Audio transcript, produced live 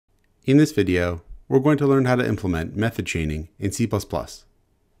In this video, we're going to learn how to implement method chaining in C++.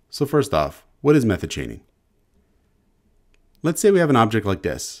 So first off, what is method chaining? Let's say we have an object like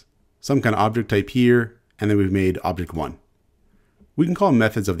this, some kind of object type here, and then we've made object 1. We can call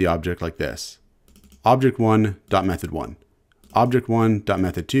methods of the object like this: object1.method1,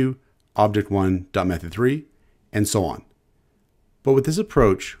 object1.method2, object1.method3, and so on. But with this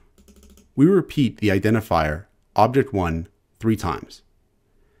approach, we repeat the identifier object1 3 times.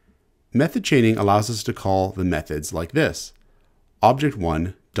 Method chaining allows us to call the methods like this: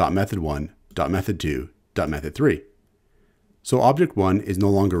 object1.method1.method2.method3. So object1 is no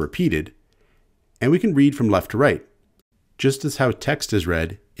longer repeated, and we can read from left to right, just as how text is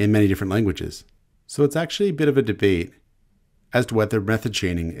read in many different languages. So it's actually a bit of a debate as to whether method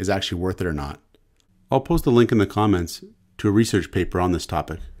chaining is actually worth it or not. I'll post a link in the comments to a research paper on this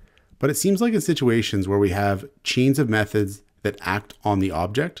topic. But it seems like in situations where we have chains of methods that act on the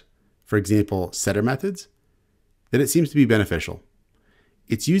object, for example, setter methods, that it seems to be beneficial.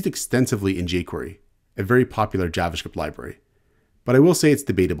 It's used extensively in jQuery, a very popular JavaScript library. But I will say it's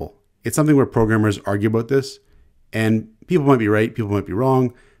debatable. It's something where programmers argue about this, and people might be right, people might be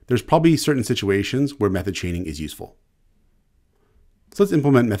wrong. There's probably certain situations where method chaining is useful. So let's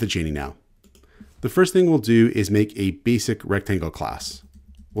implement method chaining now. The first thing we'll do is make a basic rectangle class.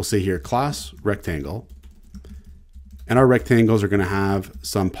 We'll say here class rectangle, and our rectangles are going to have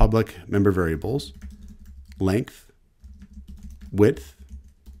some public member variables: length, width,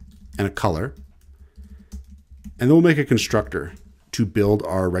 and a color. And then we'll make a constructor to build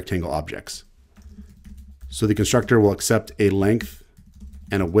our rectangle objects. So the constructor will accept a length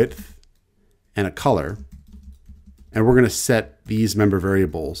and a width and a color, and we're going to set these member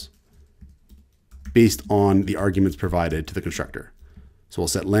variables based on the arguments provided to the constructor. So we'll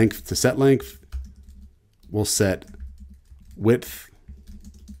set length to set length, we'll set width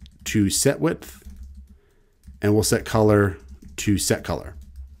to set width, and we'll set color to set color.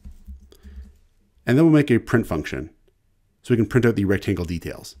 And then we'll make a print function so we can print out the rectangle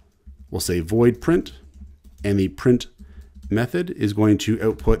details. We'll say void print, and the print method is going to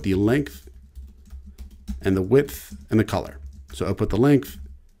output the length and the width and the color. So output the length,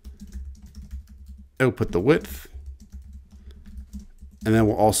 output the width, and then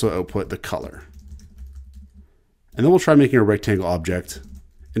we'll also output the color. And then we'll try making a rectangle object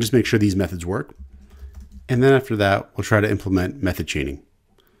and just make sure these methods work. And then after that, we'll try to implement method chaining.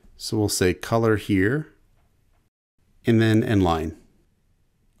 So we'll say color here, and then end line.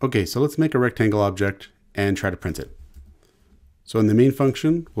 Okay, so let's make a rectangle object and try to print it. So in the main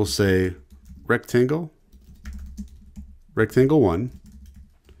function, we'll say rectangle, rectangle1, and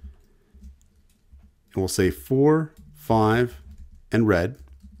we'll say 4, 5, and red.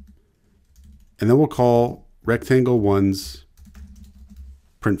 And then we'll call rectangle1's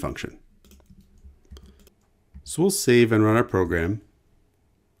print function. So we'll save and run our program,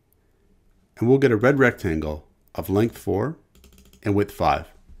 and we'll get a red rectangle of length 4 and width 5.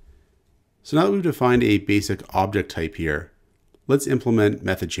 So now that we've defined a basic object type here, let's implement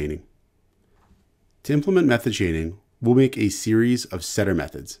method chaining. To implement method chaining, we'll make a series of setter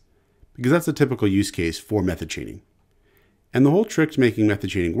methods, because that's a typical use case for method chaining. And the whole trick to making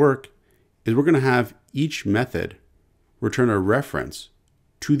method chaining work is we're going to have each method return a reference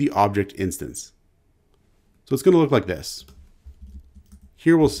to the object instance. So it's going to look like this.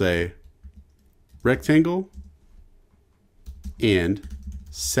 Here we'll say rectangle and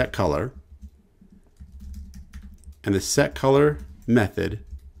set color, and the set color method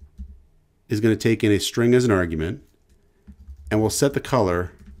is going to take in a string as an argument, and we'll set the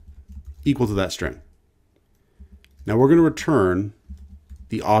color equal to that string. Now we're going to return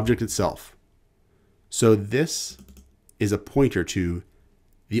the object itself. So this is a pointer to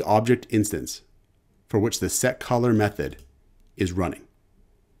the object instance for which the set color method is running.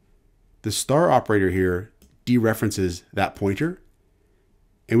 The star operator here dereferences that pointer,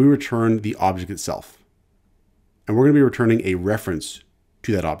 and we return the object itself. And we're going to be returning a reference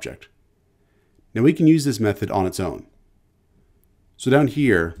to that object. Now we can use this method on its own. So down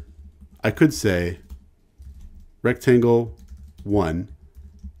here, I could say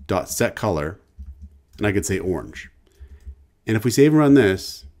rectangle1.setColor, and I could say orange. And if we save and run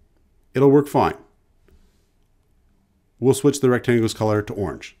this, it'll work fine. We'll switch the rectangle's color to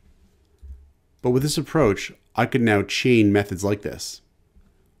orange. But with this approach, I could now chain methods like this.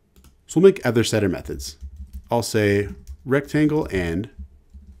 So we'll make other setter methods. I'll say rectangle and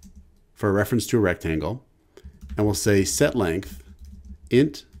for a reference to a rectangle, and we'll say set length,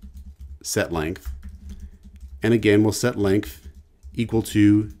 int set length, and again we'll set length equal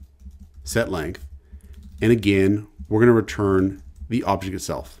to set length, and again we're going to return the object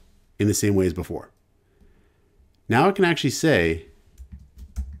itself. in the same way as before. Now I can actually say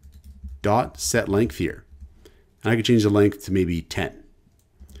dot set length here. And I can change the length to maybe 10.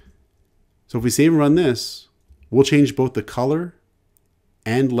 So if we save and run this, we'll change both the color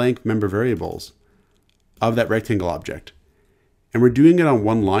and length member variables of that rectangle object. And we're doing it on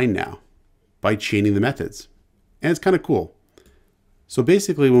one line now by chaining the methods. And it's kind of cool. So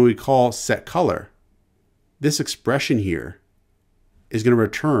basically when we call set color, this expression here is going to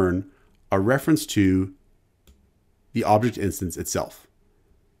return a reference to the object instance itself.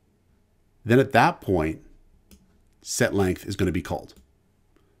 Then at that point, set length is going to be called.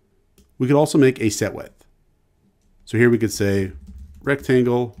 We could also make a set width. So here we could say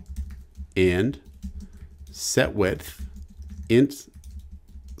rectangle and set width, int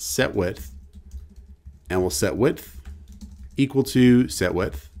set width, and we'll set width equal to set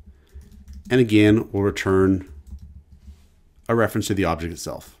width. And again, we'll return a reference to the object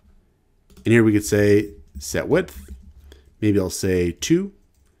itself. And here we could say set width, maybe I'll say 2,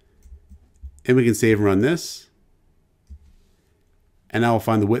 and we can save and run this. And now we'll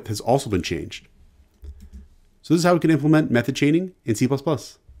find the width has also been changed. So this is how we can implement method chaining in C++.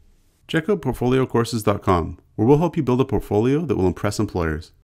 Check out portfoliocourses.com, where we'll help you build a portfolio that will impress employers.